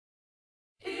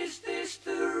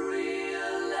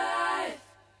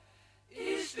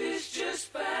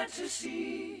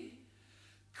fantasy,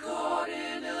 caught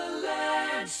in a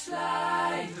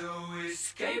landslide, no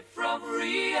escape from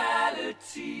reality.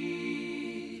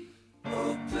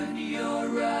 Open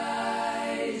your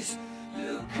eyes,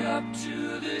 look up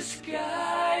to the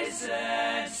skies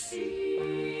and see.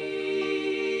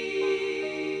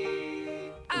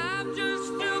 I'm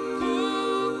just a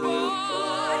poor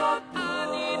boy, I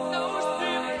need no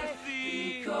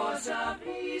sympathy, because I'm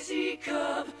easy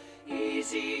come,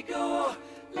 easy go,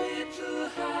 little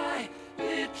high,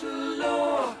 little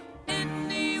low.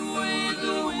 Any way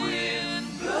the wind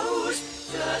blows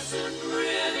doesn't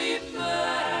really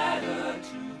matter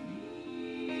to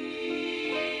me.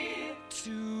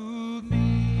 To me.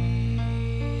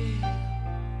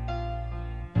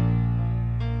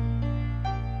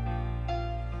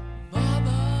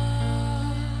 Mama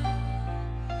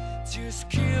just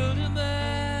killed a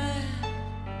man,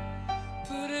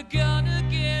 put a gun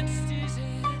against his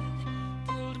head,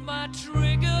 pulled my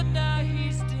trigger, now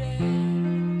he's dead.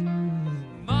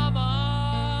 Mama,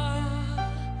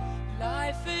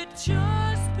 life had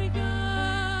just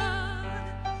begun,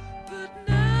 but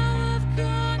now I've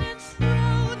gone and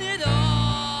thrown it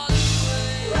all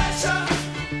away. Pressure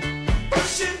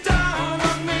pushing down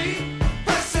on me,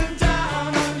 pressing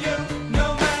down on you,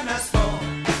 no man has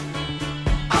fallen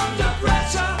under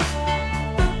pressure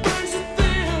that brings the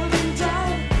building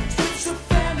down, strips the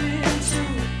family in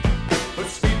two,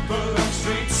 puts people on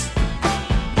streets.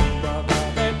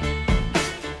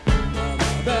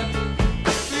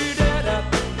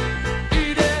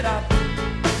 Eat it up,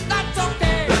 that's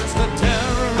okay. That's the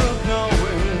terror of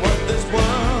knowing what this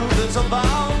world is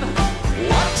about.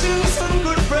 Watching some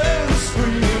good friends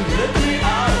scream, let me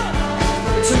out.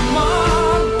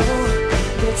 Tomorrow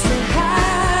gets me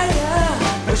higher.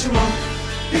 What you want?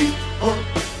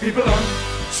 People on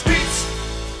streets.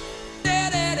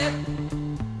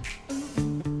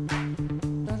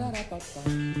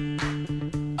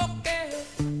 Okay.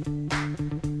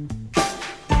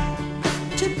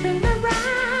 Tipping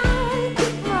around,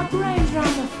 keep my brains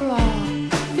round the floor.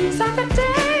 These are the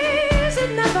days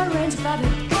it never rains, but it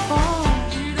falls.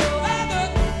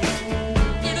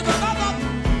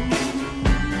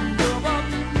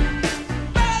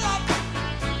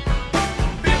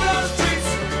 People on streets.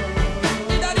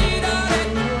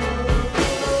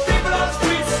 People on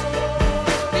streets.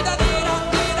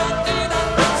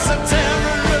 It's the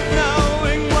terror of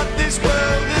knowing what this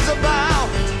world is about.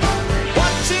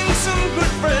 Watching some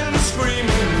good friends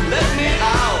screaming, let me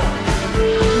out.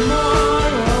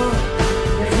 Tomorrow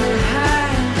gets me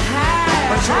higher.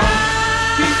 What you want?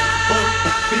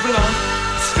 People on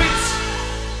streets.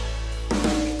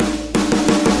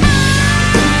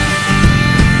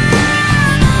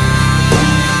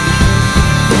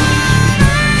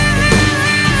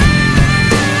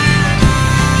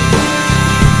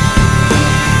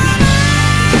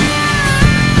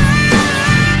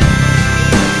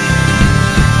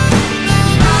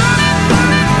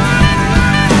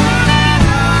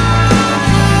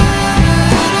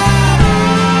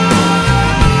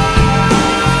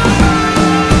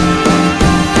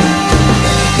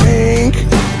 Think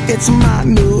it's my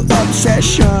new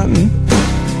obsession.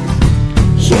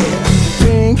 Yeah,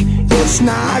 think it's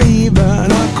not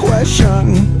even a question.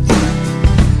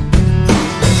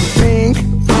 Think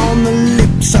on the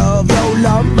lips of your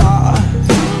lover,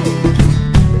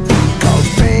 'cause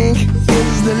think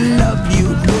is the love you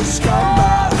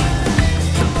discover.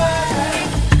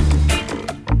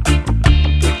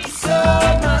 So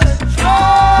much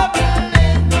trouble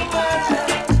in the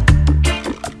world.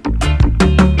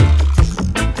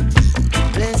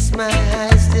 Bless my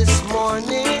eyes this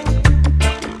morning.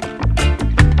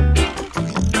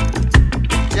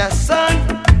 The sun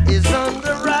is on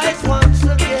the rise once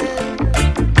again.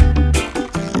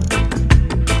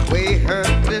 We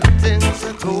heard that things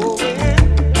are going.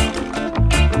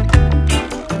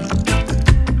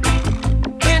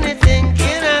 Anything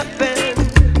can happen.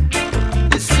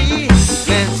 You see,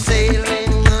 men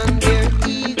sailing on their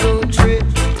ego trip.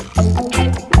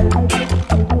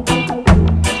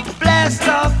 Blast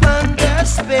off on their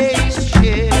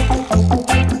spaceship,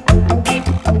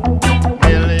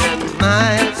 million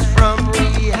miles from reality.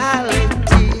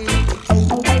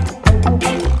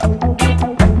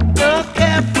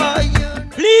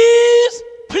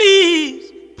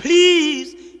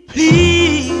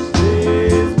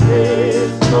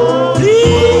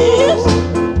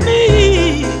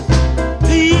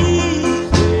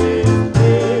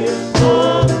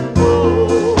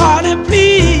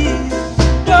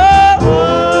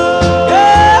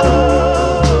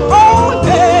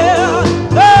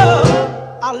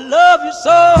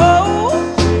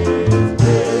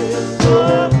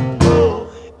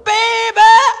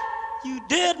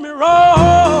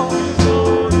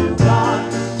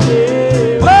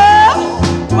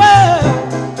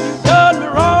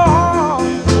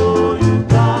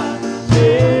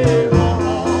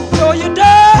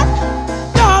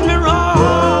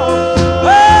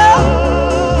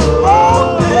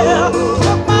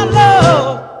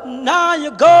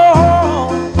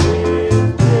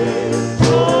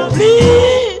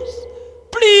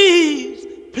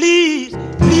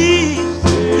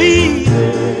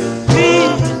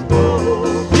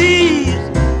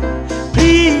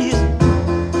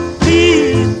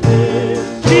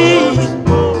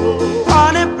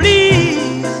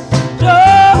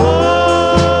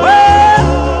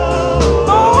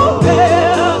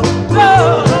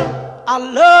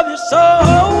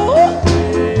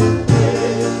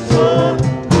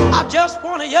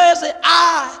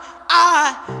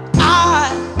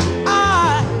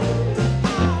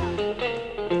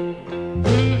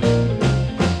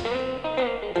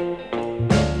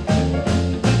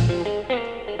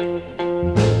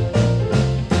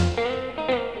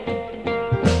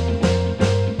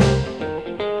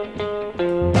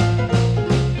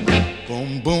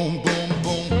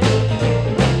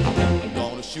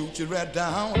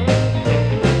 down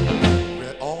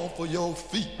right off of your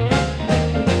feet.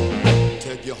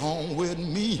 Take you home with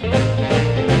me,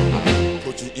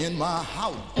 put you in my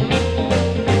house.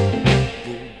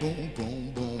 Boom, boom,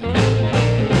 boom, boom.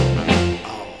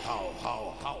 Ow, how,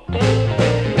 how, how.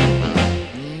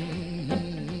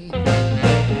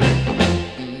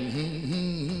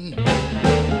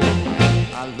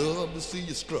 I love to see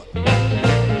you strut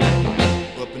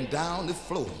up and down the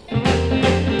floor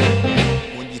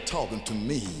when you're talking to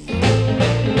me.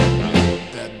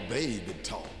 That baby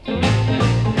talk,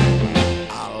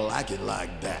 I like it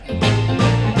like that.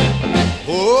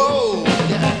 Oh,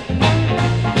 yeah.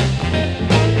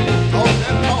 Talk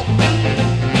that talk,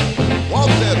 walk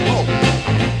that walk.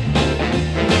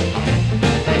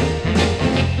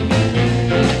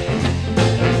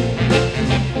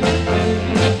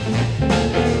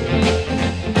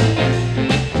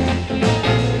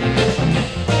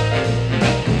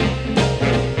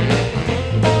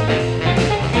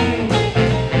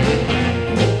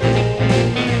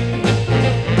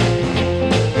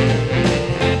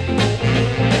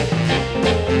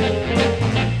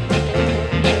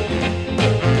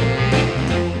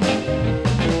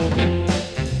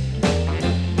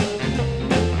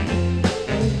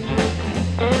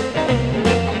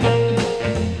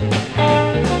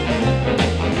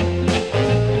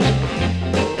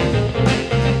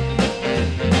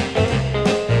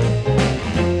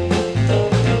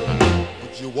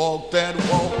 Walk that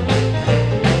walk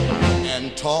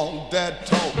and talk that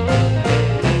talk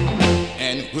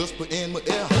and whisper in my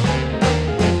ear,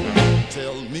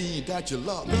 tell me that you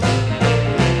love me.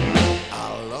 I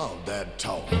love that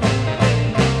talk.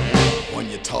 When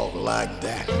you talk like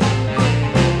that,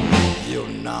 you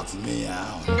knock me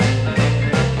out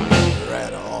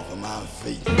right off of my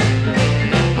feet.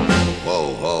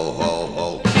 Whoa, whoa, whoa,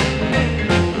 whoa.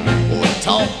 Boy,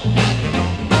 talk.